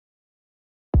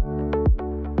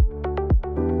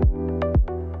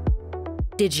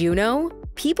Did you know?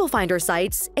 People finder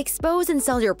sites expose and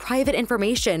sell your private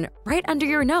information right under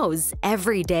your nose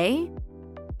every day.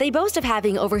 They boast of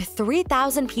having over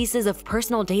 3,000 pieces of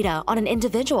personal data on an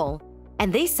individual,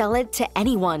 and they sell it to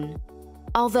anyone.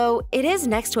 Although it is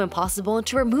next to impossible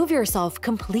to remove yourself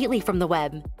completely from the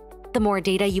web. The more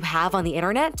data you have on the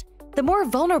internet, the more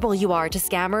vulnerable you are to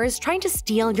scammers trying to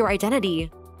steal your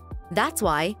identity. That's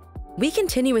why we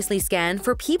continuously scan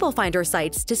for people finder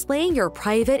sites displaying your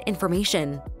private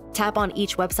information. Tap on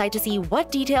each website to see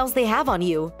what details they have on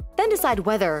you, then decide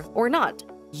whether or not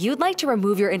you'd like to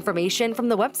remove your information from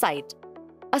the website.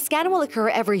 A scan will occur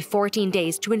every 14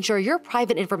 days to ensure your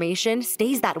private information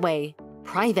stays that way,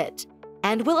 private,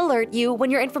 and will alert you when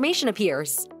your information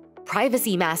appears.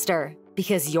 Privacy Master,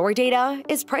 because your data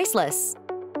is priceless.